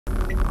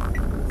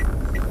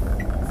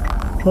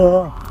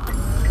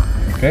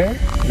Oke,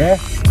 deh.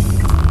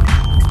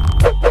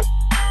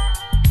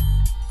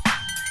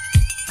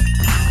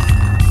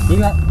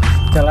 Ini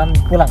jalan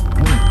pulang.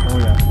 Oh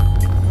ya.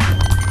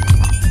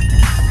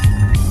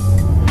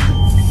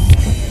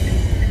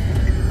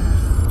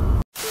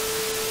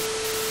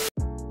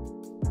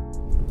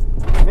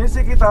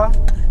 Misi kita,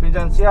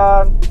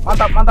 Vinsensian,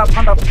 mantap.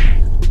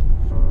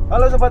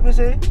 Halo sobat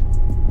misi,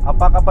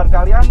 apa kabar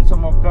kalian?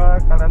 Semoga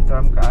kalian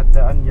dalam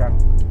keadaan yang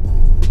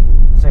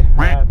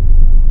sehat,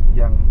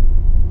 yang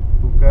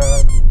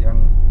bugar, yang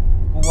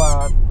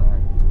kuat.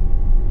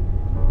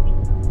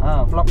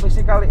 Nah, vlog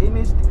misi kali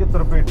ini sedikit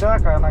berbeda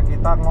karena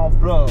kita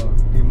ngobrol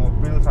di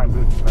mobil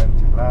sambil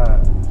jalan-jalan,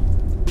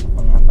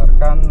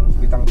 mengantarkan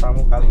bintang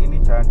tamu kali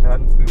ini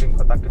jalan-jalan keliling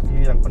kota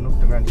Kediri yang penuh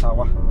dengan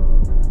sawah.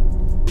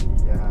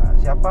 Ya,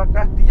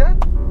 siapakah dia?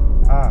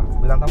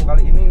 Bintang tamu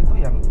kali ini itu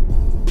yang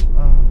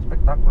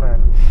spektakuler,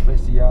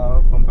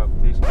 spesial,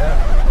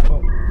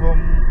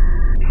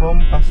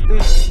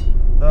 bombastis,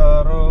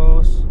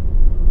 terus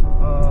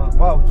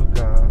wow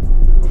juga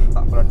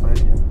tak berani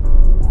ya.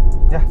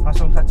 Ya,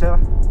 langsung saja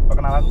lah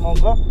perkenalan,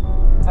 monggo.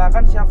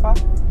 Kenalkan siapa?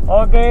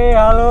 Oke,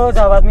 halo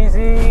sahabat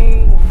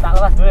misi.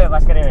 Tak lepas dulu ya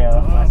Mas Kirim ya.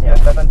 Mas ya.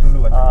 Kelihatan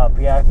dulu aja.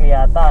 Biar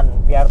kelihatan,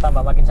 biar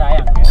tambah makin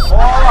sayang ya. Oh,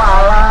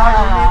 alah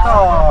ini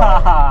toh.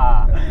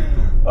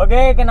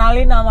 Oke,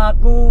 kenalin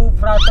namaku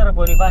Frater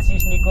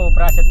Bonifasius Nico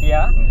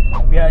Prasetya.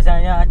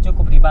 Biasanya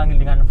cukup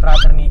dipanggil dengan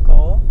Frater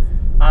Nico,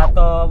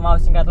 atau mau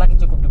singkat lagi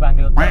cukup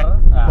dipanggil Ter.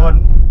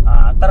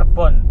 Ter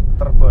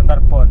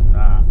Bon.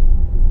 Nah,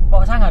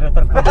 kok sangat ada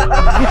Ter Bon.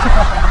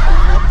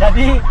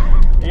 Jadi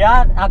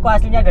ya aku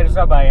aslinya dari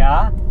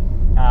Surabaya.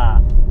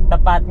 Nah,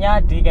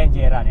 tepatnya di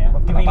Kenjeran ya.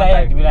 Di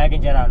wilayah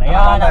Kenjeran.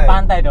 Ya, anak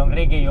pantai dong,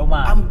 Rege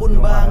Yoma. Ampun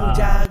Bang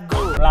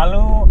Jago.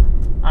 Lalu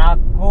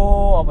aku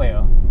apa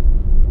ya?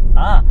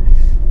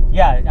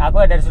 Ya,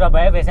 aku dari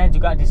Surabaya, biasanya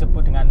juga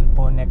disebut dengan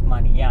bonek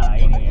mania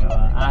ini,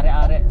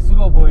 arek-arek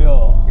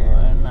Surabaya.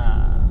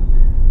 Nah,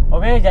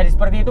 oke, jadi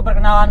seperti itu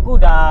perkenalanku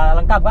udah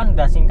lengkap kan,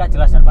 udah singkat,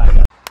 jelas dan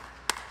padat.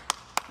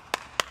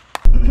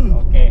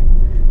 Oke,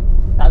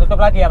 tak tutup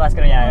lagi ya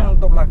maskernya ya.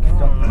 Tutup lagi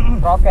dong.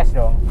 Prokes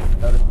dong.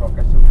 Harus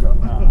prokes juga.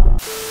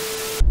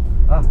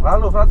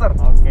 Lalu Frater.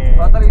 Oke.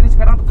 Frater ini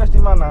sekarang tugas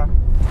di mana?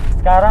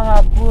 Sekarang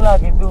aku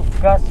lagi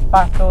tugas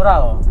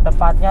pastoral,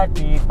 tepatnya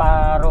di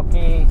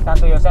Paroki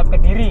Santo Yosef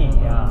Kediri.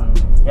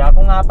 Ya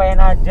aku ngapain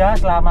aja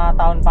selama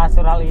tahun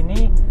pastoral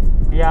ini?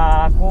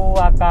 Ya aku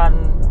akan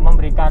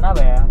memberikan apa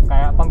ya,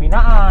 kayak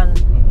pembinaan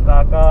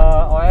ke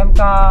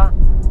OMK,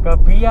 ke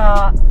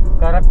BIA,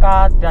 ke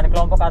rekat dan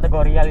kelompok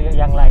kategori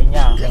yang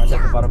lainnya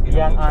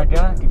yang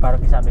ada di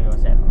Paroki Santo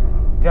Yosef.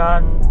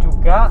 Dan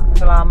juga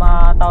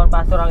selama tahun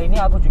pastoral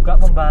ini aku juga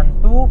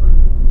membantu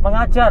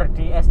mengajar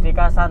di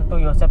SDK Santo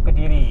Yosef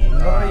Kediri.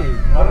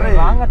 Ngeri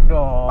banget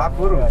dong. Pak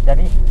Guru. Ya,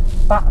 jadi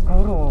Pak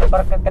Guru,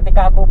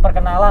 ketika aku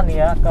perkenalan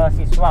ya ke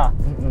siswa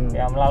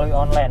ya melalui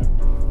online.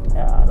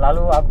 Ya,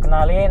 lalu aku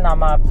kenalin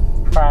nama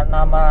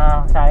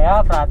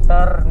saya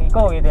Frater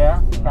Nico gitu ya.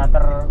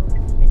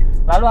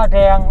 Lalu ada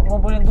yang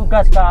ngumpulin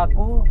tugas ke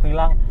aku,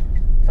 bilang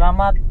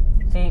selamat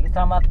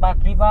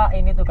pagi Pak,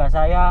 ini tugas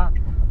saya.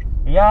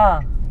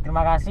 Ya,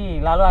 terima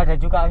kasih. Lalu ada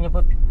juga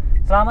nyebut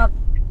selamat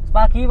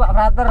pagi Pak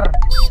Frater.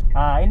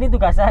 Nah, ini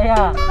tugas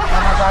saya.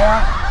 Nama saya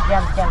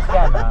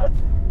sekian. Nah,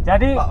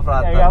 jadi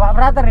ya Pak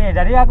Frater nih.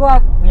 Jadi aku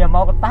ya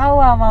mau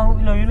ketawa, mau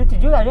lucu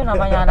juga aja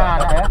namanya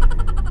anak-anak ya.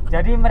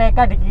 Jadi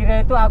mereka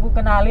dikira itu aku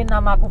kenalin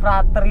namaku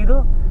Frater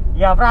itu.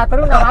 Ya Frater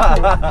itu nama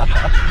aku.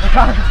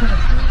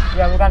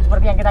 Bukan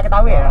seperti yang kita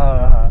ketahui ya.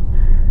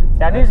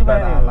 Jadi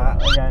seperti itu.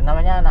 Ya,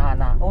 namanya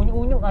anak-anak.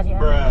 Unyu-unyu kasih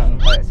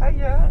kayak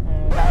saya.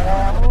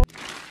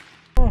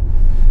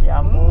 Ya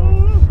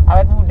ampun,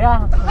 awet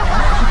muda.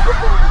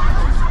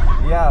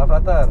 Iya,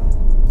 Frater.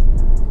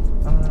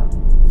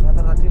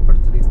 Frater tadi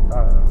bercerita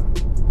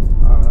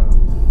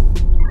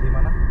di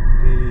mana?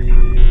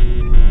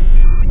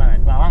 Di mana?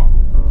 Di Malang?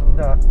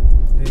 Enggak,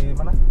 di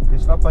mana? Di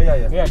Surabaya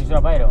ya? Iya, di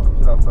Surabaya dong.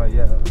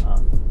 Surabaya.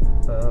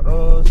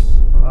 Terus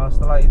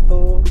setelah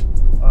itu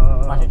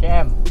masuk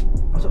CM.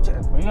 Masuk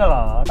CM? Oh,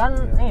 iyalah, kan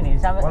ini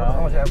sampai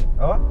CM.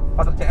 Oh,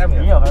 Frater CM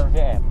ya? Iya, Frater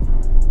CM.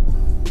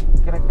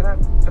 Kira-kira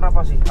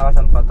kenapa sih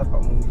alasan Frater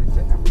kok memilih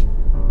CM?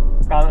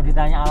 Kalau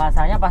ditanya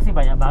alasannya pasti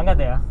banyak banget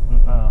ya.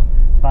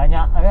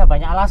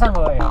 Banyak alasan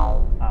pokoknya.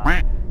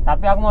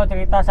 Tapi aku mau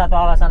cerita satu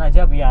alasan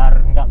aja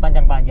biar nggak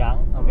panjang-panjang.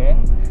 Oke.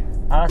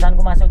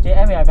 Alasanku masuk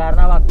CM ya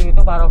karena waktu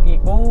itu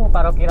parokiku,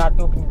 Paroki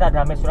Ratu Penyita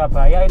Damai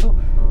Surabaya itu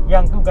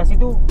yang tugas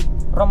itu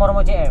romo-romo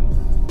CM.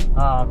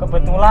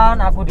 Kebetulan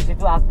aku di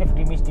situ aktif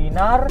di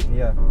Misdinar.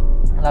 Iya.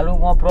 Lalu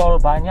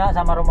ngobrol banyak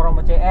sama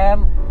romo-romo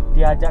CM,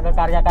 diajak ke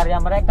karya-karya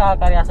mereka,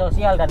 karya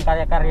sosial dan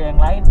karya-karya yang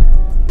lain.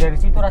 Dari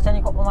situ rasanya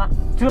kok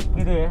jelek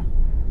gitu ya.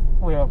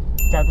 Ya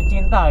jatuh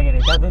cinta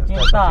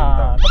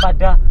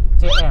kepada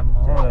CM.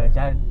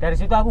 Dari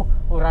situ aku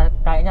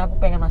kayaknya aku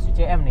pengen masuk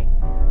CM nih.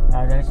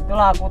 Nah, dari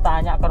situlah aku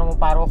tanya ke romo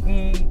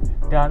paroki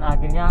dan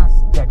akhirnya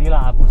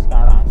jadilah aku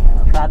sekarang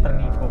ya, Frater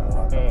Nico.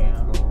 Oke.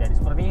 Jadi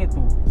seperti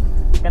itu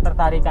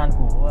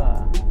ketertarikanku.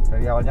 Wah.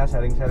 Dari awalnya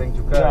sharing-sharing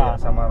juga ya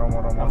sama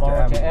romo-romo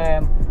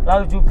JM.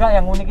 Lalu juga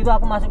yang unik itu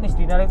aku masuk Miss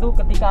Dinar itu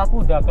ketika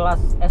aku udah kelas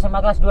SMA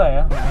kelas 2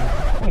 ya.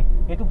 Wih,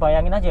 itu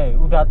bayangin aja ya,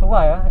 udah tua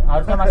ya.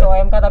 Harusnya masuk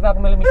OMK tapi aku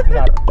milih Miss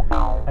Dinar.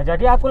 Nah,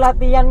 jadi aku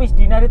latihan Miss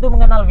Dinar itu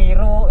mengenal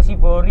Wiro,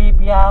 Sibori,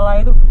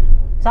 Piala itu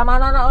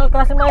sama anak-anak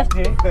kelas 5 SD.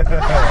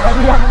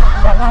 Jadi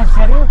yang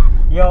ngajar itu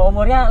ya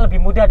umurnya lebih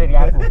muda dari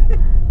aku.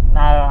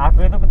 Nah,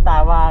 aku itu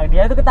ketawa,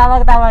 dia itu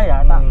ketawa-ketawa ya.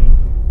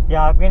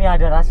 Ya aku ini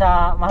ada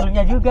rasa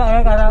malunya juga ya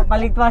karena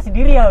paling tua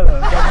sendiri ya.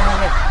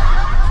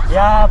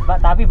 Ya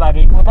tapi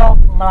bagiku toh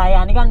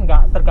melayani kan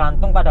nggak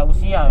tergantung pada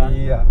usia kan.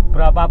 Iya.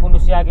 Berapapun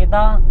usia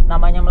kita,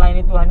 namanya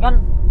melayani Tuhan kan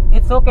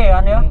it's okay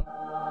kan ya.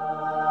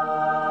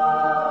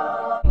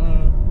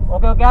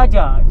 Oke-oke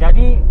aja.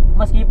 Jadi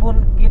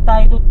meskipun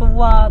kita itu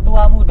tua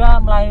muda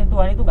melayani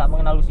Tuhan itu nggak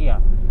mengenal usia.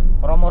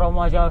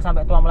 Romo-romo aja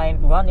sampai tua melayani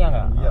Tuhan ya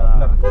nggak? Iya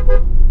benar.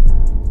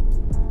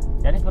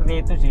 Jadi seperti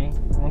itu sih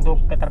untuk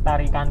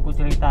ketertarikanku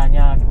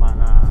ceritanya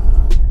gimana.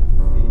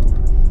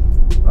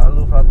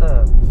 Lalu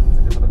Frater,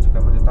 jadi Frater juga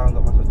bercerita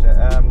untuk masuk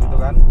CM gitu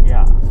kan?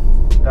 Iya.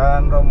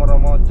 Dan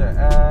romo-romo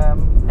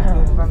CM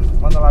itu kan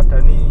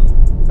meneladani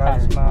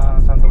karisma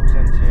Santo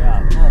Vinsensian.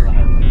 Ya benar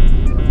banget.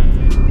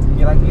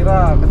 Kira-kira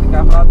ketika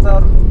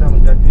Frater sudah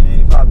menjadi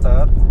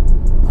Frater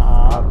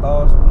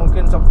atau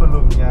mungkin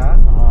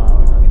sebelumnya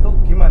itu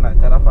gimana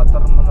cara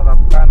Frater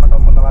menerapkan atau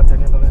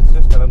meneladani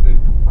Vinsensius dalam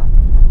kehidupan?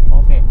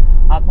 Oke,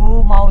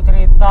 aku mau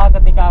cerita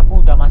ketika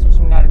aku udah masuk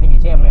Seminari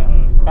Tinggi CM ya.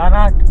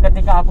 Karena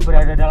ketika aku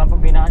berada dalam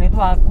pembinaan itu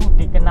aku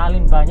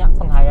dikenalin banyak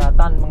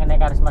penghayatan mengenai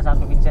karisma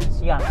Santo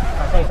Vinsensian.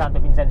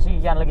 Santo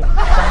Vinsensian lagi,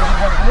 Santo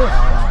Vinsensius.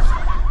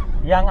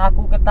 Yang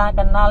aku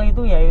kenal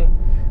itu ya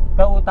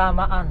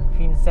keutamaan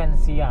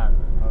Vinsensian.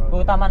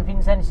 Keutamaan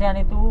Vinsensian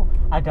itu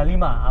ada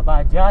 5.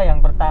 Apa aja? Yang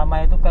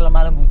pertama itu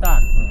kelemah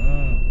lembutan.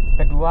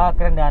 Kedua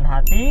kerendahan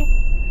hati.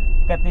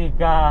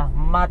 Ketiga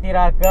mati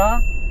raga.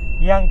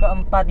 Yang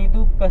keempat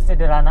itu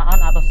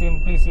kesederhanaan atau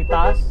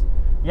simplisitas.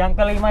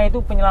 Yang kelima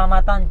itu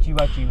penyelamatan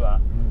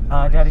jiwa-jiwa.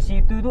 Nah, dari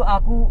situ itu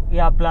aku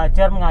ya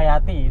belajar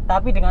menghayati,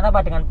 tapi dengan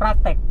apa? Dengan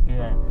praktek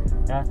ya.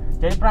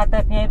 Jadi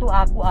prakteknya itu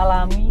aku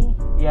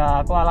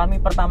alami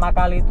pertama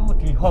kali itu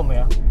di HOM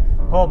ya.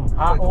 HOM,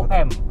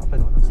 HOM.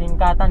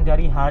 Singkatan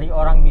dari Hari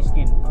Orang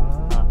Miskin.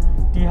 Nah,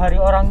 di Hari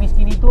Orang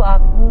Miskin itu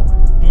aku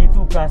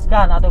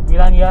ditugaskan atau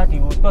bilang ya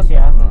diutus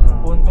ya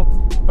untuk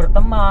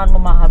berteman,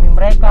 memahami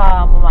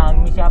mereka,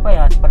 memahami siapa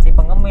ya, seperti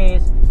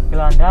pengemis,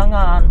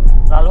 gelandangan,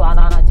 lalu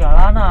anak-anak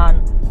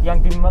jalanan yang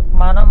di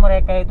mana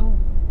mereka itu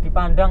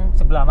dipandang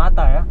sebelah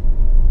mata ya,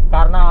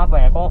 karena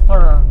apa ya,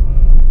 cover.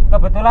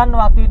 Kebetulan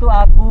waktu itu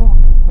aku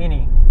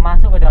ini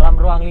masuk ke dalam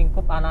ruang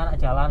lingkup anak-anak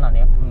jalanan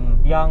ya,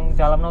 yang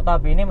dalam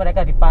notabene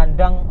mereka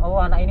dipandang,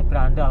 oh anak ini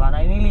berandal,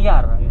 anak ini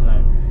liar gitu.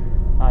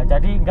 Nah,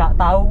 jadi nggak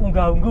tahu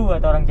unggah-ungguh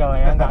atau orang Jawa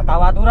ya, nggak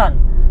tahu aturan.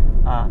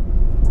 Nah,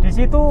 di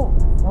situ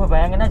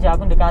bayangin aja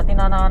aku dekatin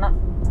anak-anak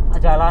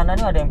jalanan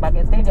itu ada yang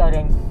pakai tenda,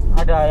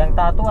 ada yang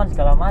tatuan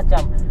segala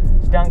macam.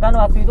 Sedangkan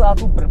waktu itu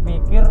aku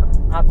berpikir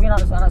aku ini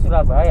anak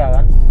Surabaya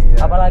kan,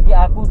 apalagi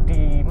aku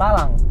di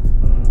Malang.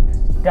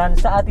 Dan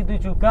saat itu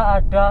juga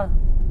ada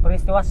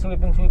peristiwa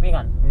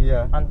sweeping-sweepingan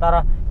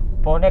antara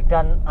bonek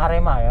dan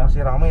Arema ya.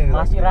 Masih ramai gitu.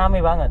 Masih ramai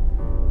banget.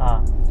 Nah,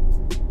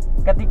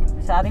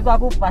 saat itu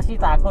aku pasti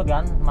takut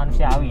kan,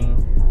 manusiawi.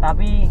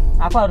 Tapi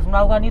aku harus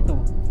melakukan itu.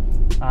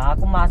 Nah,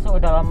 aku masuk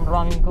ke dalam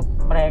ruang lingkup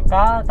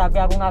mereka,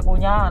 tapi aku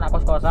ngakunya anak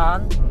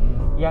kos-kosan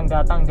yang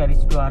datang dari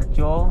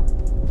Sidoarjo,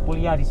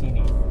 kuliah di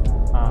sini.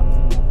 Nah,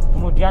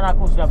 kemudian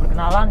aku sudah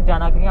berkenalan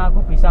dan akhirnya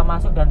aku bisa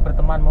masuk dan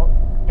berteman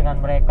dengan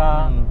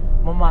mereka,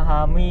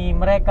 memahami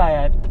mereka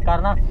ya,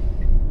 karena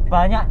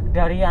banyak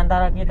dari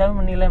antara kita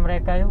menilai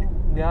mereka itu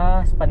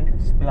ya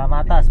sebelah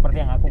mata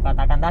seperti yang aku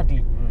katakan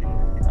tadi.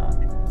 Nah,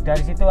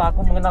 dari situ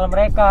aku mengenal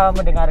mereka,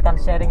 mendengarkan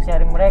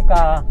sharing-sharing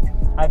mereka.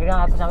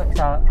 Akhirnya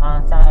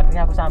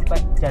aku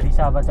sampai jadi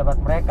sahabat-sahabat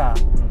mereka.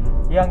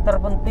 Yang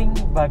terpenting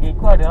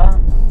bagiku adalah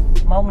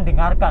mau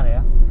mendengarkan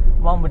ya,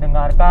 mau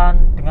mendengarkan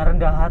dengan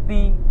rendah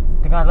hati,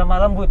 dengan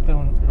lemah lembut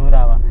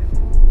terutama.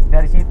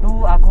 Dari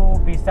situ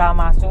aku bisa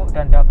masuk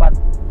dan dapat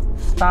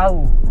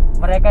tahu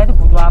mereka itu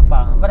butuh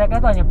apa. Mereka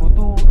itu hanya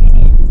butuh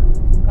ini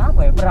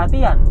apa ya,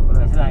 perhatian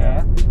istilahnya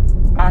ya,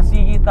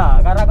 kasih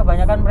kita, karena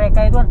kebanyakan mereka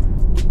itu kan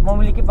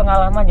memiliki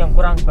pengalaman yang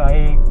kurang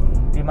baik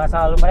di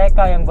masa lalu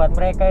mereka, yang buat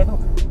mereka itu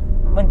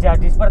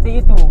menjadi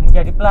seperti itu,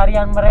 menjadi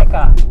pelarian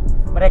mereka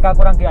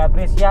kurang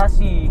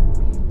diapresiasi.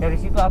 Dari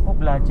situ aku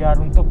belajar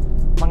untuk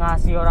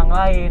mengasihi orang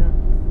lain,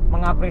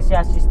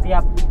 mengapresiasi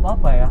setiap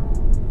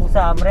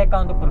usaha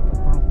mereka untuk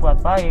berbuat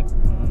baik.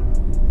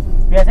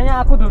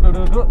 Biasanya aku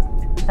duduk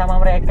sama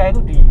mereka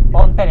itu di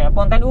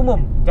ponten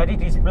umum, jadi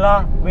di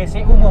sebelah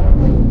WC umum.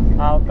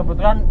 Nah,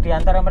 kebetulan di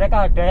antara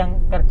mereka ada yang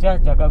kerja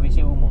jaga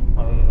WC umum.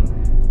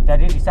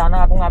 Jadi di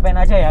sana aku ngapain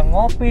aja ya,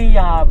 ngopi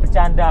ya,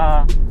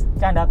 bercanda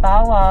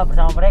tawa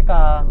bersama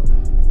mereka,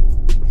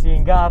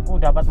 sehingga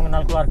aku dapat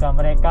mengenal keluarga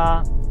mereka,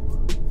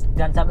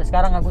 dan sampai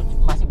sekarang aku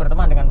masih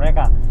berteman dengan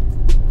mereka.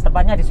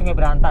 Tepatnya di Sungai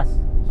Berantas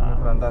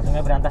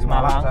di Malang,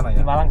 Malang sana, ya?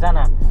 di Malang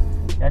sana.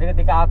 Jadi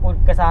ketika aku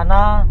ke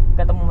sana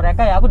ketemu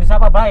mereka ya aku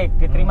disapa baik,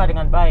 diterima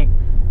dengan baik.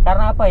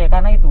 Karena apa ya?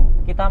 Karena itu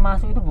kita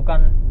masuk itu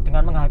bukan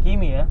dengan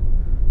menghakimi ya,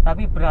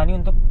 tapi berani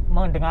untuk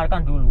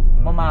mendengarkan dulu,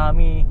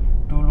 memahami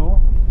dulu,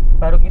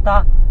 baru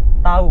kita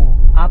tahu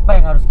apa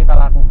yang harus kita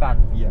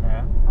lakukan. Iya.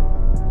 Ya.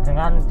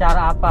 Dengan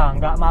cara apa?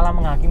 Nggak malah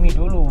menghakimi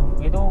dulu,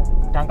 itu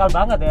dangkal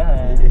banget ya.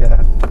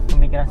 Iya.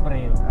 Pemikiran seperti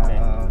itu.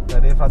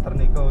 Dari Frater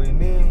Nico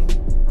ini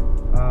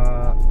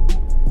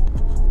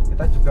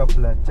kita juga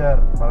belajar,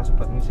 para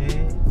sobat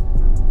misi,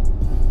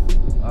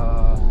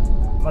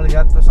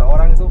 melihat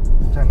seseorang itu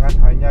jangan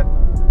hanya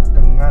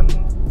dengan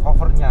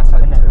covernya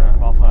saja. Benar,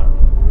 cover.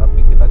 Tapi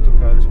kita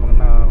juga harus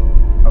mengenal,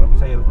 kalau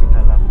bisa ya lebih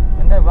dalam.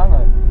 Benar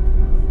banget.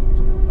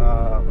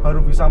 Baru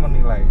bisa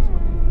menilai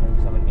seperti itu. Baru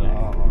bisa menilai.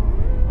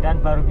 Dan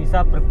baru bisa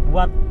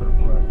berbuat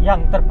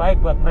yang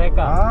terbaik buat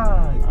mereka.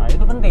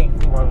 Itu penting.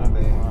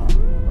 Penting.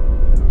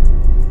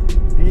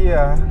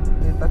 Iya,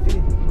 tadi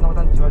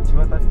pengamatan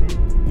jiwa-jiwa tadi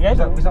ya,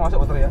 bisa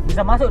masuk betul ya?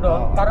 Bisa masuk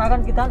dong, karena kan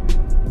kita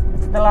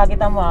setelah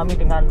kita memahami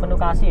dengan penuh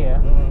kasih ya,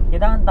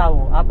 kita kan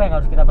tahu apa yang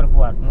harus kita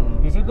berbuat.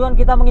 Di situ kan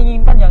kita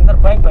menginginkan yang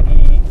terbaik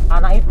bagi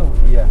anak itu.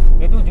 Iya.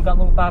 Itu juga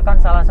merupakan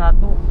salah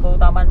satu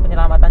keutamaan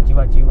penyelamatan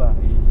jiwa-jiwa.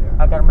 Iya.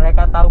 Agar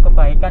mereka tahu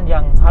kebaikan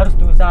yang harus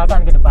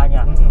diusahakan ke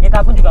depannya.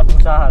 Kita pun juga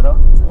berusaha toh.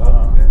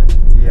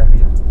 Iya.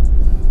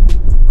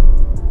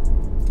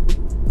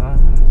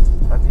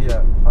 Tadi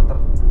ya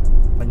Frater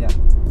banyak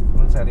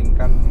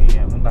men-sharingkan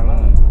tentang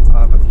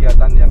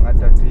kegiatan yang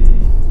ada di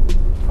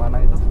mana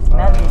itu?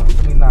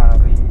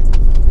 Seminari.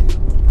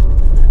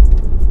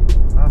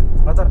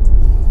 Frater,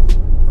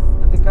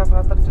 ketika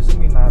Frater di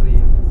seminari,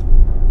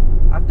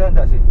 ada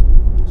enggak sih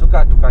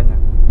suka dukanya?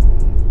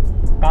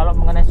 Kalau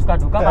mengenai suka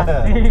duka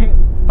pasti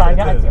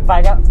banyak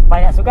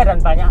suka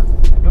dan banyak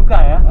duka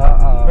ya.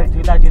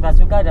 Berjuta-juta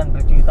suka dan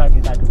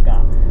berjuta-juta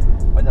duka.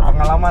 Banyak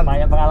pengalaman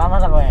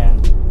lah pokoknya.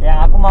 Yang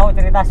aku mau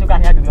cerita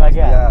sukanya dulu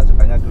aja. Iya,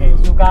 sukanya dulu.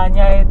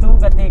 Sukanya itu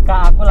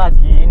ketika aku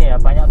lagi ini ya,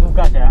 banyak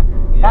tugas ya.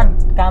 Iya. Kan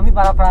kami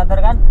para frater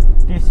kan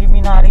di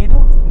seminari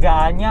itu nggak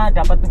hanya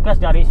dapat tugas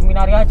dari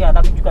seminari aja,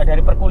 tapi juga dari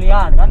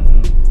perkuliahan kan.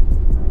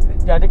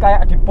 Jadi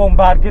kayak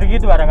dibombardir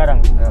gitu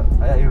kadang-kadang. Ya,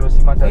 kayak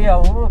Hiroshima dan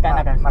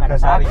kayak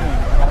Nagasari.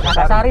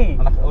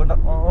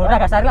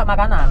 Nagasari lah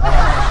makanan.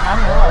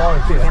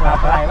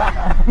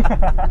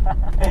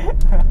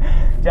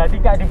 Jadi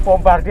kayak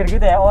dibombardir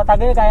gitu ya.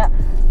 Otaknya kayak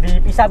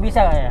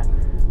dipisah-pisah kayak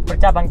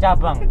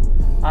bercabang-cabang.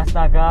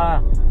 Astaga,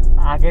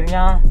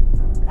 akhirnya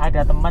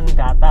ada teman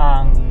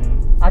datang.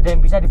 Ada yang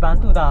bisa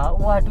dibantu dah.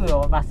 Waduh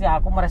yo, pasti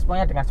aku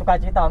meresponnya dengan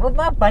sukacita.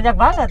 Banyak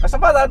banget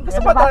kesempatan.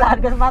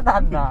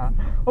 Nah.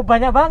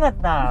 Banyak banget.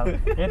 Nah,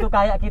 itu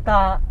kayak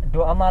kita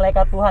doa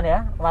malaikat Tuhan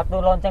ya.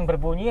 Waktu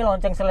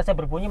lonceng selesai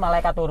berbunyi,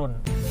 malaikat turun.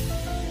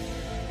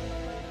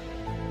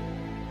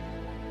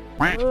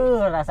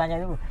 Rasanya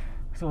itu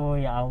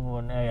ya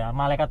ampun, ya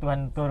malaikat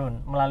Tuhan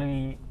turun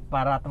melalui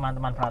para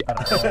teman-teman frater.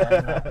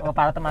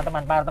 Para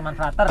teman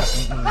frater.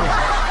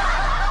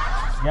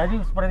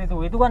 Jadi seperti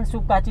itu kan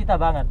sukacita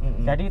banget.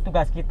 Jadi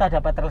tugas kita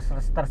dapat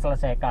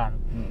terselesaikan.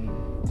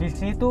 Di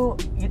situ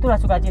itulah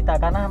sukacita,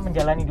 karena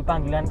menjalani hidup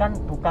panggilan kan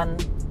bukan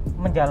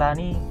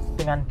menjalani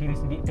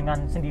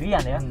dengan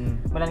sendirian ya,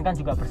 melainkan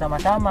juga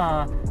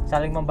bersama-sama,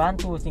 saling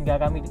membantu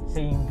sehingga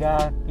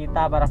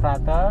kita para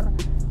frater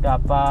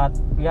dapat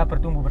ya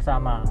bertumbuh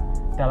bersama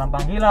dalam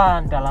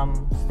panggilan, dalam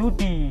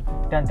studi,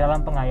 dan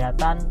dalam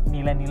penghayatan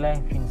nilai-nilai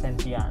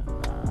Vinsensian.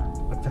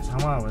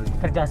 Kerjasama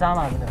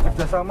bener.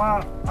 Kerjasama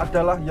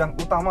adalah yang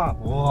utama.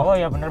 Oh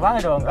ya bener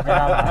banget dong,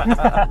 kerjasama.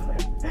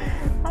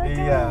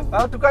 Iya.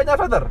 Kalau dukanya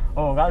Frater?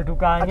 Kalau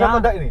dukanya ada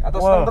tidak ini atau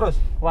senang terus?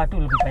 Waduh,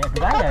 lebih banyak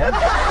dukanya ya.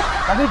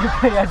 Tapi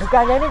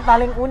dukanya ini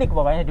paling unik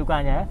pokoknya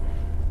dukanya.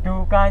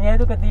 Dukanya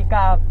itu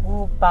ketika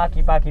aku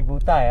pagi-pagi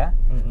buta ya,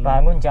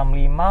 bangun jam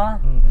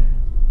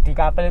 5, di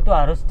kapel itu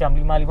harus jam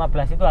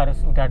 5.15 itu harus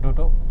udah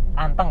duduk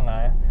anteng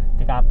lah ya.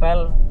 Di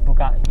kapel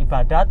buka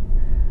ibadat.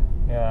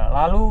 Ya,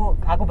 lalu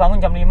aku bangun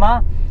jam 5,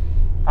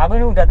 aku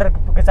ini udah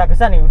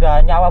tergesa-gesa nih,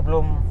 udah nyawa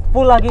belum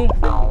full lagi,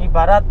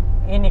 ibarat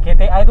ini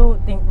GTA itu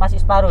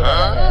masih separuh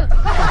ya.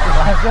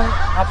 Langsung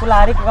aku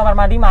lari ke kamar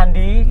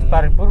mandi,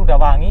 baru udah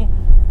wangi,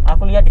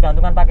 aku lihat di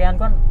gantungan pakaian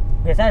kan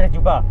biasanya ada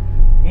jubah,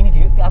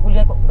 aku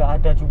lihat kok nggak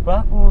ada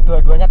jubahku,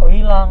 dua-duanya kok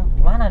hilang,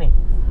 di mana nih?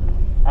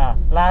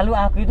 Lalu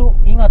aku itu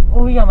ingat,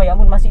 ya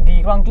ampun masih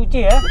di ruang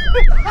cuci ya.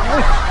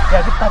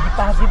 Jadi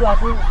pagi-pagi itu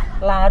aku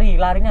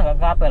larinya nggak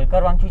ke kapel, ke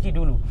ruang cuci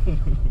dulu.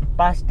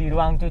 Pas di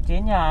ruang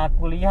cucinya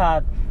aku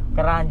lihat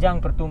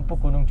keranjang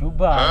bertumpuk gunung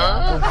jubah.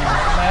 Gunung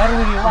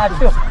Semeru,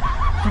 waduh.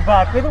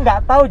 Jubahku itu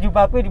nggak tahu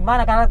jubahku di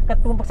mana karena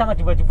ketumpuk sama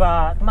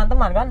jubah-jubah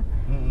teman-teman kan.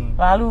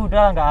 Lalu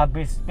udah nggak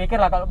habis pikir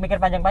lah, kalau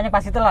mikir panjang-panjang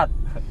pasti telat.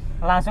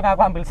 Langsung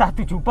aku ambil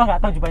satu jubah, nggak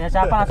tahu jubahnya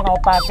siapa, langsung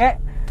aku pakai.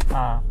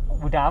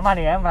 Udah aman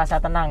ya, merasa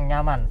tenang,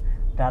 nyaman.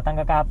 Datang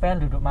ke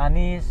kapel, duduk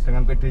manis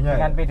dengan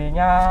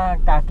PD-nya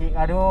kaki,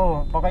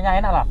 aduh pokoknya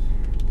enak lah.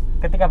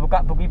 Ketika buka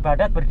buku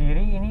ibadat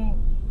berdiri ini,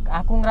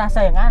 aku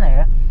ngerasa yang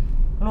aneh ya,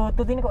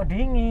 lutut ini kok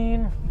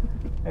dingin.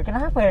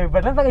 Kenapa ya,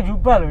 padahal pakai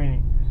jubah loh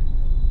ini.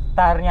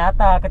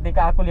 Ternyata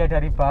ketika aku lihat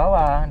dari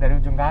bawah,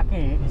 dari ujung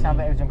kaki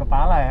sampai ujung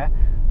kepala ya,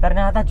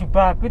 Ternyata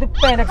jubahku itu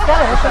pendek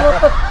sekali ya,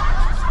 selutut.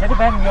 Jadi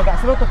bayangin ya, gak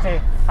selutut sih,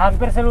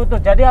 hampir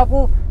selutut. Jadi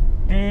aku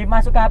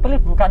dimasuk ke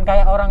April bukan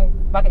kayak orang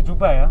pakai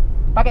jubah ya,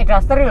 pakai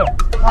daster loh.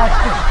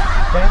 Waduh,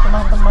 dari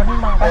teman-teman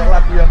ini kayak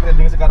lagu yang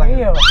trending sekarang.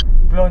 Iya,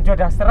 belonjo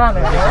dasteran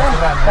ya.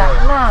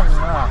 Nah,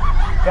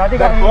 jadi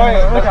bad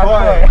kayak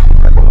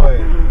boy.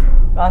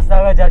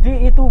 Astaga,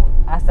 jadi itu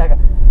astaga.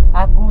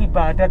 Aku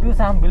ibadah tuh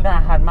sambil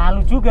nahan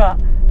malu juga.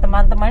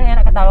 Teman-temannya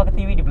enak ketawa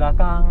ketiwi di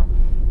belakang.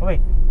 Woi,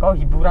 kau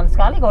hiburan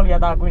sekali kau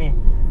lihat aku nih.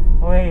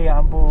 Woi,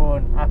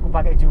 ampun, aku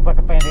pakai jubah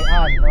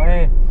kependekan.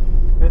 Woi,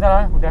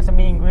 udah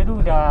seminggu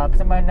itu udah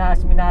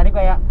seminari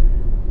kayak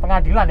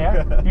pengadilan ya,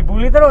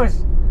 dibully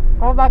terus.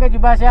 Kau pakai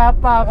jubah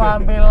siapa? Kau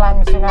ambil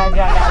langsung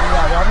aja, nggak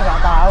lihat. Ya, aku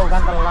nggak tahu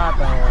kan telat.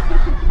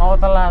 Mau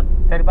telat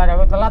daripada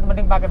aku telat,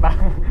 mending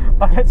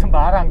pakai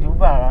sembarang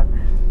jubah kan.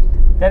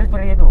 Jadi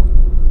seperti itu.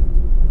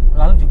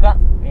 Lalu juga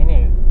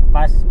ini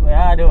pas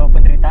ya ada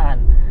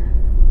penderitaan.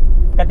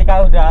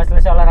 Ketika udah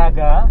selesai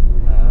olahraga,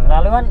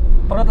 lalu kan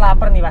perut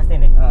lapar nih pasti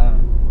nih.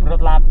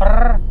 Perut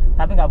lapar,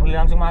 tapi nggak boleh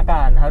langsung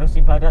makan, harus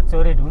ibadat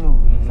sore dulu.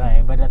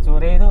 Saya ibadat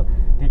sore itu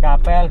di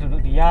kapel,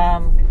 duduk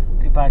diam,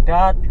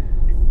 ibadat.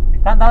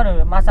 Kan tahu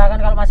nih, masakan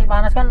kalau masih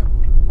panas kan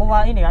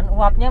kuah ini kan,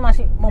 uapnya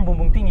masih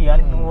membumbung tinggi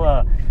kan.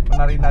 Wah,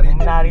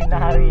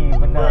 menari-nari,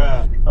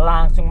 bener.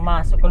 Langsung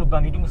masuk ke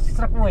lubang hidung,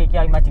 srek, woi,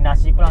 kayak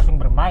imajinasiku langsung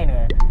bermain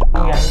ya.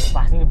 Yang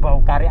pasti ini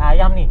bau kari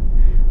ayam nih.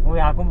 Woi,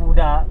 aku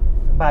udah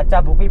baca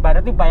buku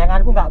ibadat tuh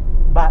bayanganku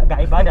nggak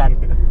ibadat.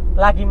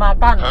 Lagi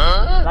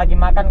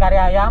makan kari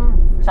ayam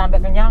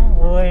sampai kenyang,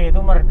 woi itu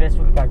merdes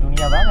surga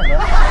dunia banget ya.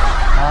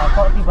 Nah,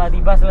 kok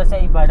tiba-tiba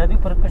selesai ibadat itu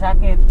perutku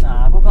sakit.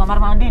 Nah, aku ke kamar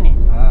mandi nih.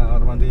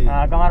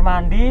 Kamar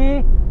mandi,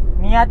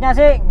 niatnya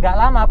sih nggak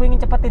lama, aku ingin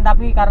cepetin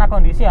tapi karena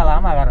kondisi ya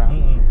lama karena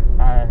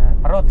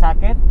perut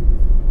sakit.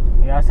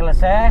 Ya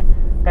selesai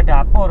ke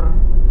dapur.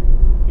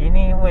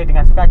 Ini, woi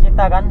dengan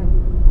sukacita kan,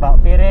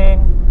 bawa piring,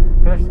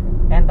 terus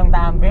entong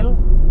tak ambil,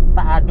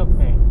 tak aduk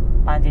nih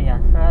pancinya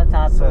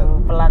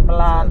satu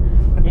pelan-pelan.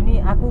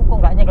 Ini aku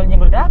kok nggak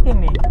nyenggol daging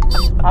nih.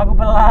 Aku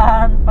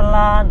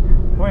pelan-pelan.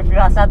 Wih,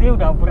 firasatnya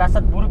udah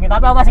firasat buruk nih,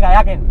 tapi aku masih nggak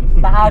yakin.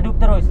 Tak aduk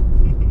terus.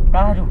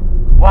 Aduh,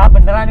 wah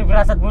beneran nih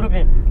firasat buruk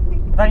nih.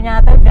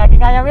 Ternyata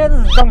daging ayamnya itu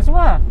zong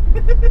semua.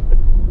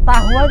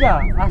 Tahu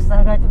aja,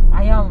 astaga,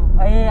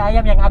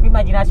 ayam yang aku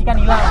imajinasikan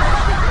hilang.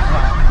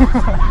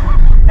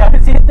 Dari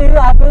situ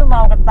aku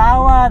mau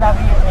ketawa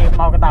tapi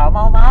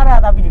mau marah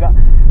tapi juga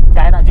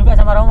gak enak juga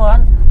sama Romo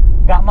kan.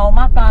 Gak mau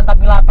makan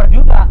tapi lapar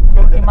juga.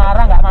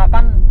 Marah gak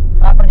makan,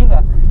 lapar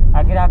juga.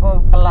 Akhirnya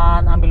aku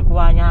pelan ambil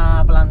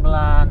kuahnya,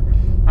 pelan-pelan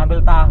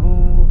ambil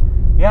tahu.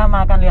 Ya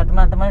makan, lihat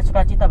teman-teman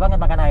sukacita banget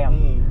makan ayam.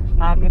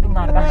 Aku itu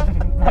makan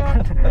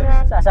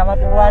sama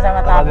kuah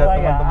sama tahu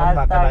ya.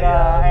 Astaga,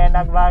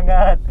 enak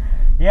banget.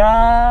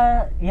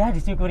 Ya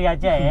disyukuri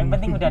aja ya. Yang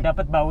penting udah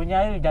dapet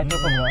baunya, udah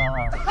cukup.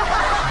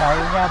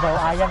 Baunya, bau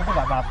ayam itu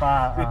nggak apa-apa.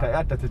 Bedanya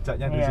ada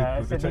jejaknya di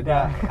situ. Jejaknya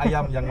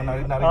ayam yang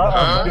menari-nari.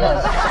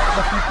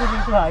 Meskipun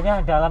itu hanya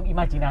dalam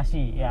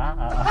imajinasi ya.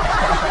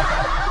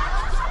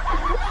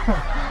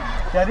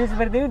 Jadi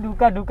seperti itu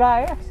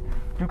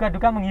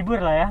duka-duka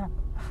menghibur lah ya.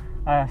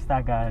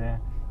 Astaga,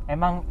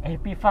 emang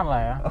happy fun lah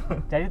ya.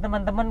 Jadi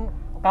teman-teman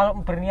kalau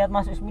berniat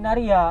masuk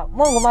seminari ya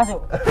monggo masuk.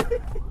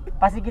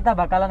 Pasti kita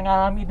bakalan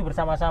ngalami itu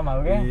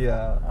bersama-sama, oke?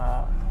 Iya.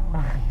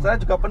 Saya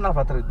juga pernah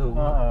Fater itu.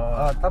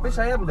 Tapi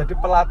saya menjadi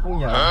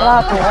pelakunya.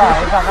 Pelaku,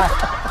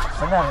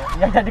 benar.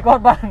 Yang jadi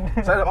korban.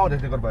 Saya mau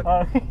jadi korban.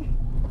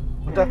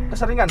 Udah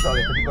keseringan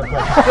soalnya jadi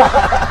korban.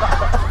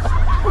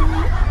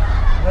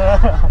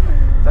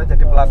 Saya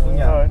jadi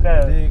pelakunya.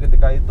 Jadi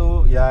ketika itu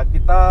ya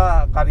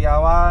kita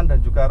karyawan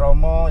dan juga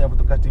Romo yang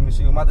bertugas di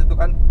Misi Umat itu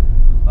kan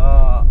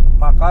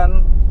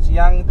makan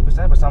siang itu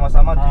biasanya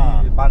bersama-sama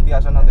di panti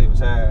asuhan Santo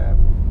Yosef.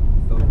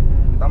 Itu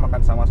kita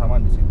makan sama-sama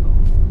di situ.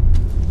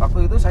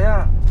 Waktu itu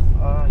saya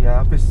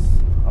ya habis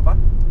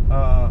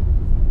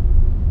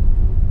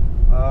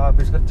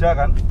kerja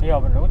kan. Iya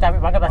bener, capek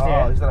banget pasti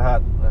ya.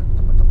 Istirahat,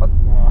 cepet-cepet.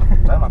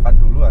 Saya makan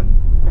duluan.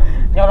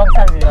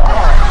 Nyolongsan sih.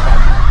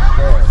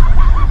 Oke.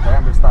 Saya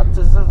ambil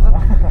status,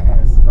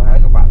 saya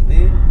ke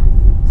panti,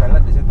 saya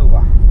lihat di situ,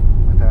 wah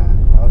ada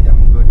lauk yang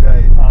menggoda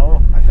ini.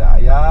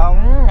 Ada ayam,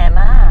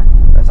 enak.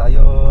 Ada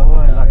sayur.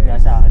 Luar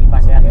biasa,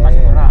 lima sehat, lima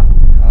sempurna.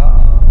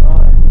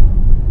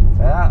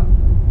 Saya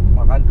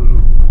makan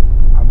dulu,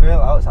 ambil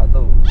lauk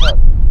satu,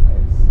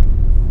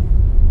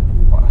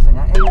 kok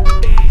rasanya enak,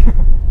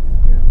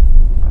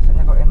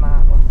 rasanya kok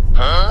enak, wah.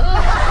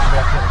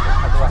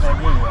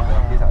 Ambil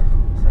lagi satu,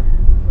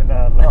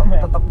 benar.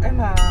 Tetap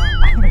enak.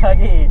 Ambil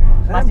lagi.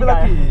 Saya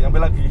ambil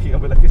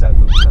lagi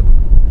satu.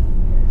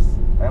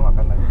 Saya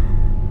makan lagi.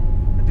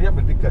 Jadi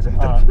ambil 3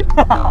 saya.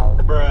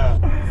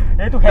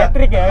 Itu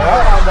hat-trick ya.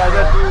 Ada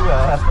aja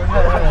 2.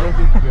 Ambil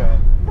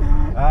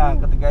 3. Nah,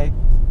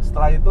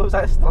 setelah itu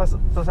saya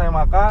selesai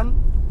makan,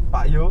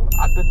 Pak Yo,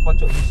 atlet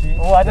pojok misi.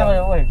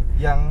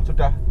 Yang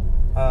sudah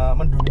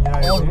mendunia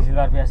itu.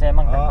 Luar biasa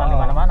emang terkenal di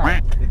mana-mana.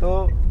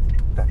 Itu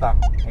datang.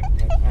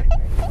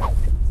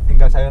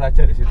 Tinggal sayur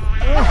aja di situ.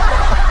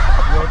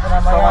 Ya, itu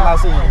namanya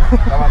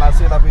sama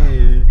nasi tapi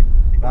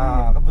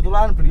Nah,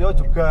 kebetulan beliau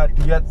juga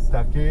diet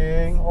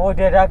daging. Oh,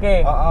 dia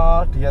daging.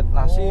 Diet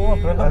nasi. Oh,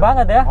 beruntung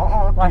banget ya.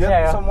 Masih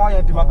diet ya. Semua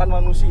yang dimakan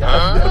manusia.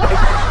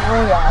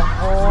 Oh ya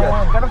ampun.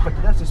 Iya, sekarang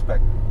badannya suspek.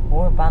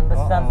 Oh,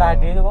 pantesan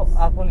tadi itu kok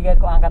aku lihat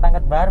kok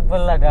angkat-angkat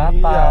barbel, ada apa?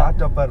 Iya,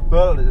 ada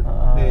barbel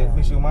di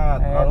Misi Umat.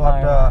 Lalu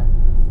ada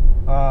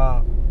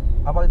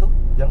apa itu?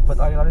 Yang buat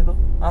lari-lari itu?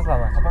 Apa,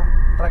 Pak? Apa?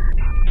 Trek.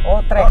 Oh,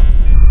 trek.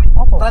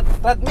 Apa?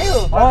 Treadmill.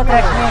 Oh,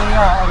 treadmill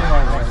ya.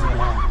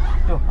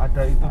 Tuh,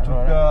 ada itu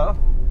juga.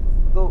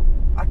 Itu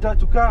ada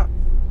juga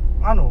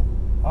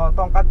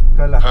tongkat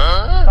galah.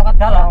 Tongkat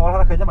galah.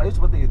 Olahraganya Pak Yu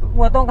seperti itu.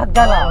 Wah, tongkat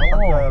galah.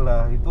 Tongkat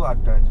galah itu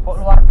ada juga. Kok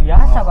luar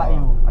biasa, Pak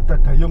Yu. Ada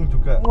dayung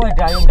juga. Wah,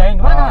 dayung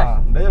di mana, Mas?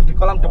 Dayung di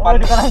kolam depan. Oh,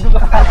 di kolam juga.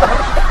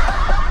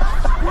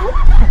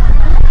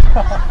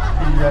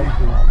 Iya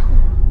itu.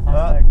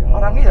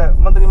 Orangnya ya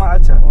menerima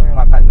aja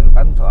makan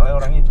kan, soalnya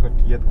orangnya juga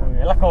diet kan.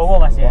 Legowo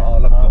Mas ya.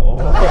 Legowo.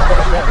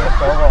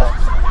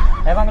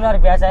 Emang luar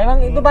biasa. Emang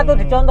itu patut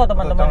dicontoh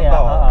teman-teman ya.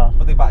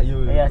 Seperti Pak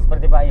Yu. Iya,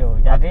 seperti Pak Yu.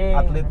 Jadi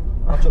atlet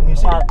pojok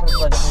misi.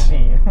 Pojok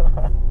misi.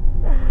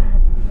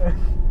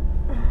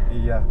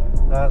 Iya.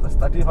 Nah, terus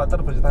tadi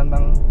Fater bercerita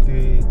tentang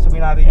di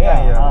seminarinya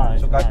ya,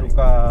 suka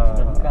duka.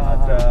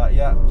 Ada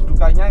ya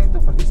dukanya itu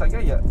bagi saya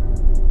ya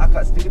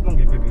agak sedikit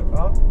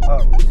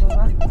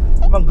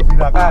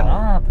menggembirakan.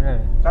 Benar.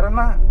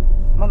 Karena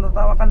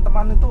menertawakan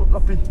teman itu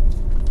lebih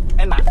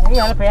enak.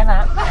 Iya, lebih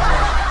enak.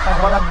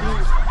 Apalagi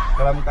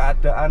dalam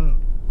keadaan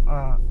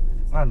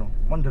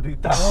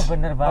menderita. Oh,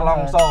 bener banget.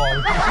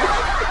 Longsor.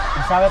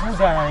 Bisa awet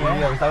muda nanti ya.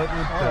 Iya, bisa awet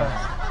muda.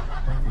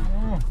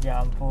 Ya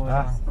ampun.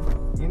 Nah,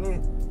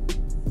 ini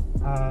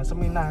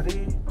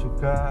seminari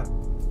juga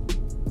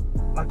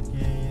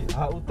lagi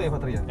HUT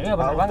Pak ya? Iya,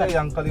 benar HUT banget.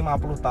 yang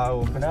ke-50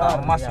 tahun, pesta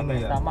emas ini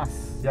ya. Pesta emas.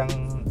 Yang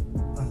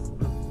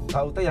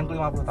HUT yang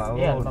ke-50 tahun.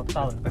 Iya, 50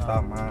 tahun. Pesta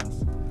emas.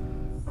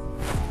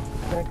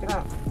 Kira-kira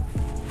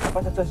apa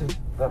saja sih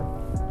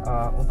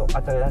untuk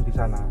acara yang di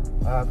sana?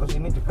 Terus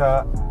ini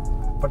juga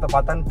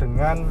bertepatan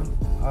dengan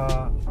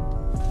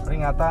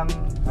peringatan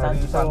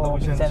Hari Santo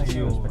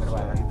Vinsensius.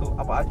 Nah, itu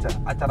apa aja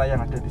acara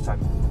yang ada di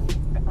sana?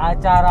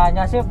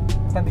 Acaranya sih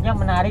tentunya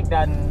menarik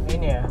dan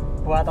ini ya,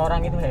 buat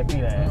orang itu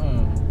happy lah ya.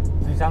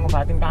 Bisa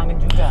ngobatin kangen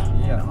juga.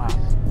 Iya.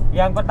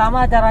 Yang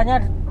pertama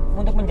acaranya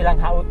untuk menjelang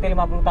HUT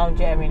 50 tahun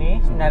CM ini,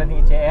 Seminari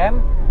Tinggi CM.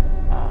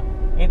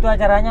 Itu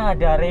acaranya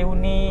ada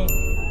reuni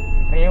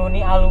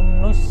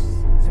alumnus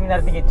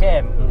Seminari Tinggi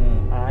CM.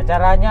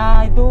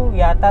 Acaranya itu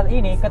ya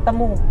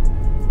ketemu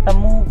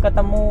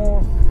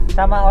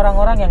sama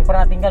orang-orang yang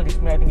pernah tinggal di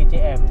Seminari Tinggi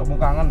CM.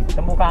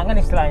 Temu kangen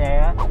istilahnya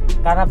ya.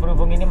 Karena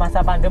berhubung ini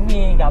masa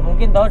pandemi, nggak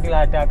mungkin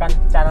diadakan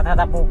secara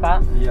tatap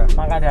muka. Iya.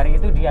 Maka dari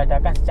itu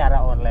diadakan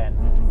secara online.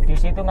 Di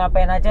situ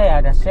ngapain aja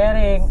ya, ada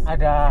sharing,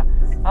 ada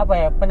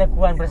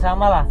peneguhan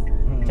bersama lah.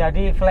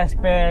 Jadi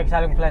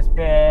saling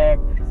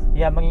flashback,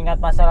 ya mengingat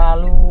masa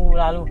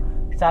lalu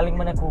saling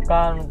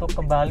meneguhkan untuk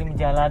kembali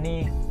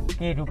menjalani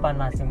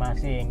kehidupan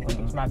masing-masing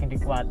untuk semakin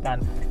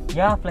dikuatkan.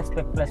 Ya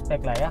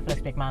flashback lah ya,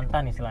 flashback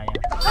mantan istilahnya.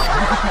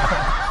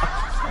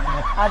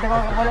 Ada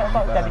kok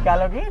jadi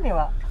kalau gini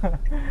Pak.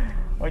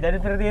 Oh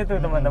jadi seperti itu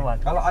teman-teman.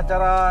 Kalau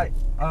acara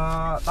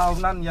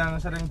tahunan yang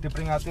sering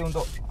diperingati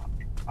untuk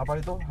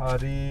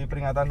hari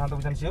peringatan Santo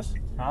Vinsensius?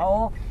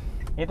 Oh,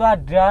 itu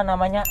ada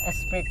namanya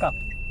SP Cup,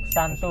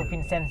 Santo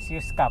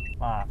Vinsensius Cup.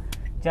 Nah,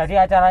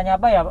 jadi acaranya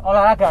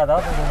olahraga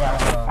tentunya.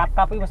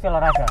 Cup itu mesti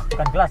olahraga,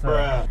 bukan gelas loh.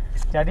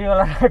 Jadi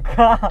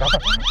olahraga.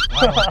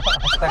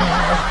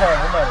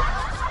 Benar.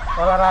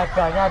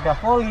 Olahraganya ada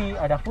voli,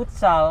 ada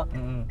futsal,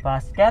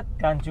 basket,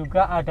 dan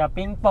juga ada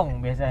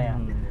pingpong biasanya.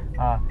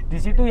 Di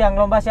situ yang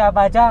lomba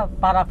siapa aja?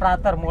 Para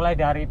frater mulai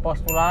dari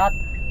postulat,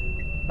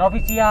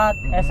 novisiat,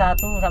 S1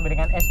 sampai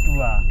dengan S2.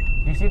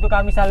 Di situ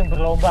kami saling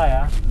berlomba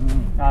ya.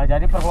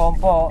 Jadi per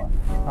kelompok.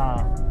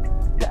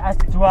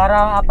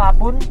 Juara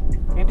apapun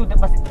itu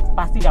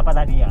pasti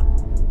dapat hadiah.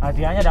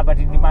 Hadiahnya dapat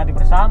dinikmati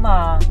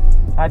bersama.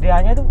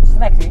 Hadiahnya itu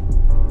snack sih.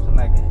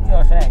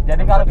 Iya, snack.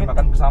 Jadi kalau kita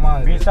makan bersama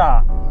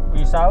bisa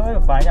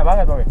banyak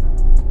banget boy.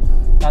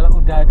 Kalau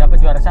udah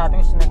dapat juara satu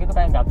snack itu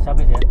kayak nggak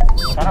habis ya.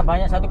 Karena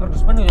banyak satu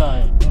kardus penuh ya.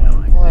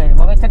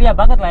 Pokoknya ceria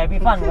banget lah, happy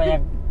fun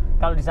banyak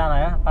kalau di sana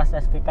ya pas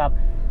SP Cup.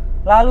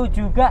 Lalu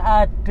juga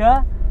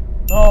ada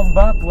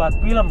lomba buat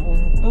film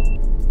untuk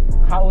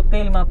HUT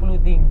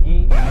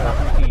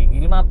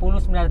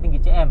 50 Seminari Tinggi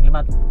CM,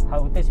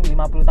 HUT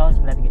 50 tahun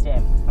Seminari Tinggi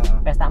CM.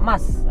 Pesta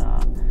emas.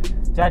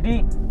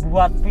 Jadi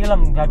buat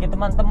film bagi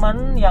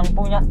teman-teman yang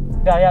punya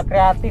daya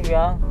kreatif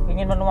ya,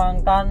 ingin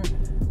menuangkan,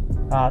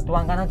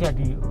 tuangkan aja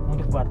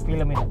untuk buat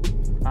film itu.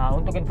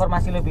 Untuk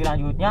informasi lebih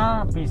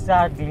lanjutnya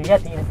bisa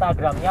dilihat di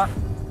Instagramnya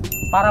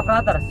para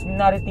frater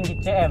Seminari Tinggi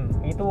CM.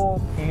 Itu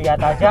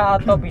dilihat aja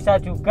atau bisa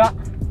juga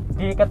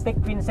diketik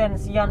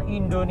Vinsensian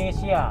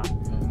Indonesia,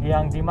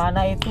 yang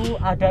dimana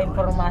itu ada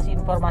informasi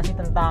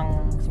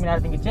tentang Seminari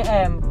Tinggi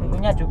CM,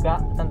 tentunya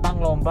juga tentang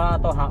lomba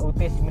atau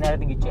HUT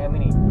Seminari Tinggi CM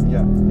ini.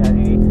 Ya.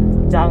 Jadi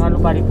jangan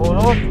lupa di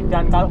follow,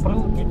 dan kalau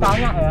perlu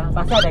ditanya ya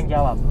pasti ada yang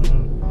jawab.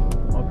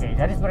 Oke,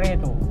 jadi seperti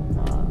itu.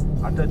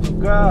 ada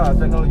juga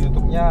channel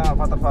YouTube-nya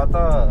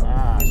Father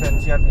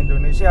Vinsensian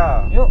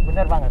Indonesia. Yuk,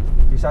 bener banget.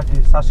 Bisa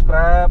di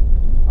subscribe,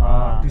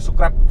 di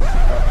subscribe,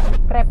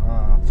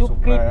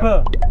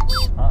 subscribe.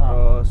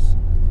 Terus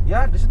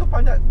ya di situ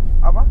banyak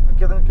apa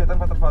kegiatan-kegiatan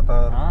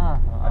Father.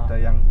 Ada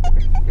yang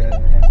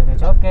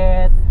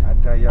joget-joget,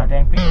 ada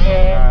yang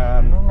bikin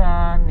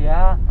renungan,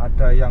 ya.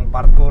 Ada yang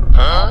parkur.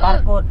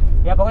 Parkur.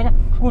 Ya pokoknya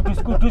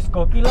kudus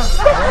gokil lah.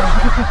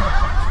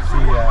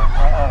 Iya.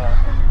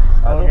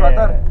 Lalu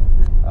Frater,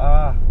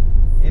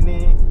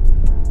 ini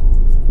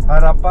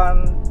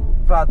harapan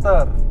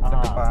Frater ke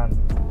depan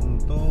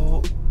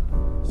untuk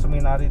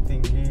Seminari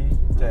Tinggi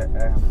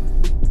CM.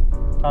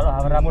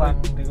 Kalau harapan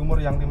di umur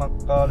yang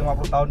 50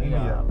 tahun ini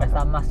ya.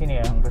 Pesta emas ini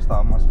ya.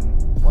 Pesta emas ini.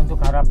 Untuk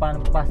harapan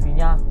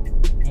pastinya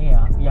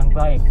iya, yang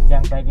baik.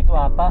 Yang baik itu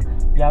apa?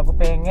 Ya aku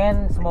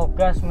pengen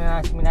semoga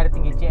Seminari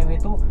Tinggi CM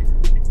itu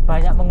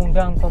banyak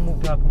mengundang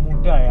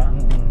pemuda-pemuda ya,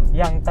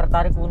 yang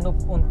tertarik untuk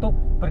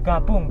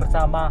bergabung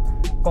bersama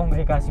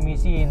kongregasi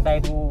misi,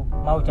 entah itu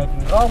mau jadi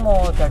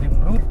romo, jadi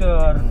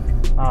bruder,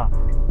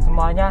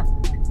 semuanya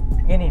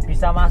ini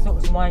bisa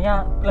masuk,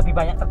 semuanya lebih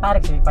banyak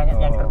tertarik sih,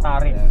 banyak yang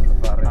tertarik.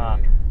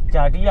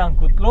 Jadi yang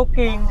good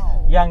looking,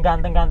 yang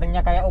ganteng-gantengnya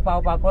kayak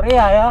opa-opa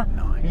Korea ya,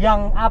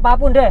 yang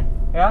apapun deh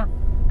ya,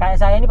 kayak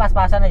saya ini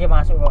pas-pasan aja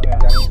masuk kok ya.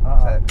 Kayak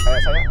saya.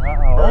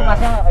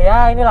 Masnya ya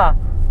inilah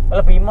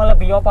lebih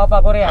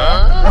opa-opa Korea.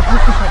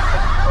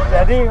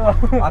 Jadi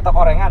atau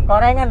korengan.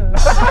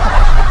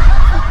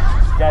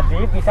 Jadi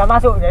bisa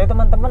masuk. Jadi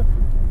teman-teman,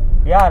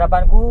 ya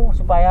harapanku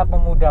supaya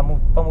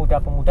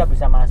pemuda-pemuda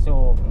bisa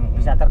masuk,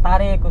 bisa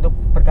tertarik untuk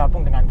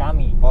bergabung dengan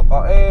kami.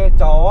 Pokoknya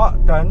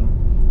cowok dan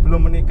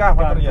belum menikah,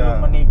 belum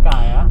menikah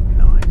ya.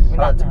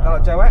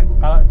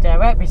 Kalau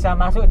cewek bisa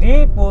masuk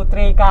di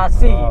Putri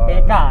Kasih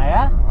PK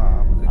ya.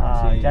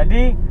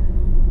 Jadi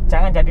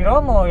jangan jadi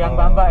romo yang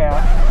mbak ya.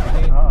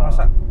 Ini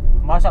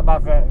masa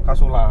pakai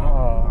kasula.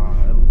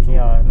 Lucu.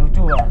 Ya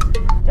lucu ya.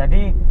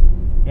 Jadi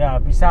ya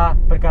bisa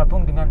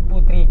bergabung dengan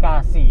Putri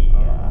Kasih.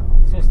 Ya.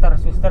 Suster.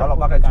 Kalau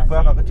pakai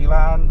jubah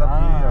kekecilan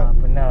tapi ya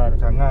bener.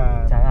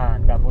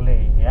 Jangan, nggak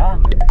boleh ya.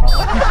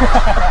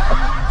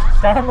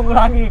 Jangan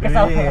mengulangi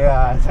kesalahan. Iya,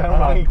 jangan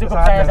mengulangi cukup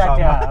saya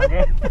saja.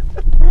 Okay.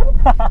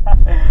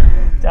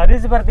 Jadi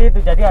seperti itu.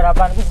 Jadi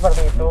harapanku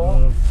seperti itu.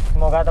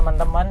 Semoga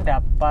teman-teman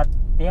dapat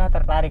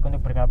tertarik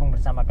untuk bergabung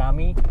bersama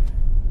kami,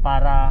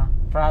 para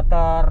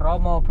frater,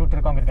 romo,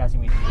 bruder kongregasi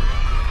misi.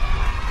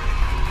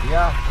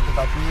 Ya, itu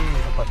tadi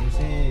sobat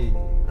misi.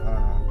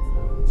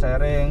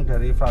 Sharing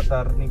dari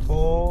frater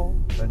Nico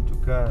dan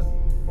juga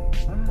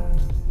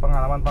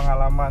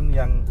pengalaman-pengalaman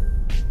yang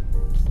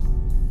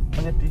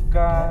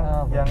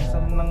menyedihkan, yang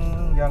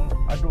seneng, yang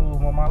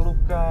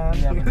memalukan.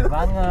 Iya bener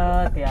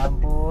banget, ya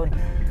ampun.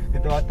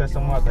 Itu ada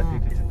semua tadi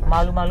di situ.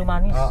 Malu-malu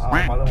manis.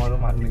 Malu-malu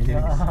manis.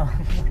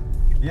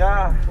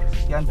 Ya,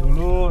 sekian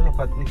dulu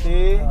sobat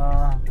misi.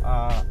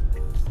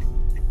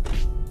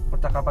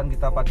 Percakapan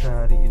kita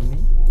pada hari ini.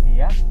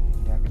 Iya.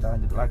 Ya, kita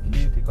lanjut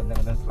lagi di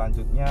konten-konten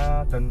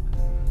selanjutnya dan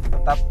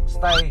tetap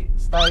stay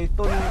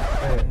tune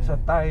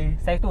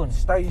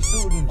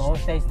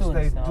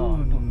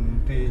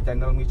di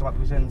channel Misi Umat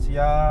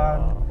Vinsensian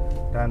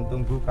dan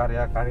tunggu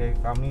karya-karya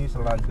kami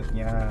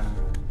selanjutnya.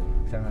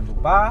 Jangan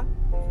lupa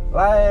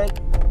like,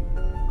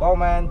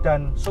 komen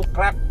dan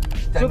subscribe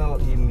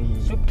channel ini.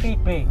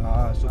 Subscribe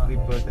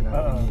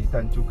channel ini,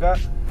 dan juga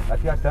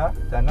tadi ada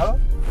channel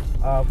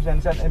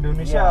Vinsensian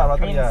Indonesia,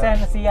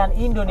 Vinsensian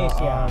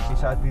Indonesia.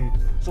 Bisa di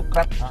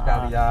subscribe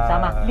sekalian.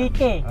 Sama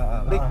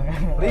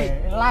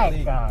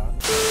like.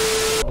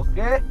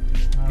 Oke,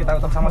 kita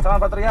tutup sama-sama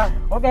Patria.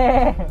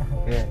 Oke.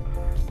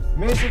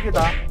 Misi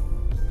kita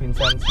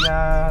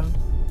Vinsensian.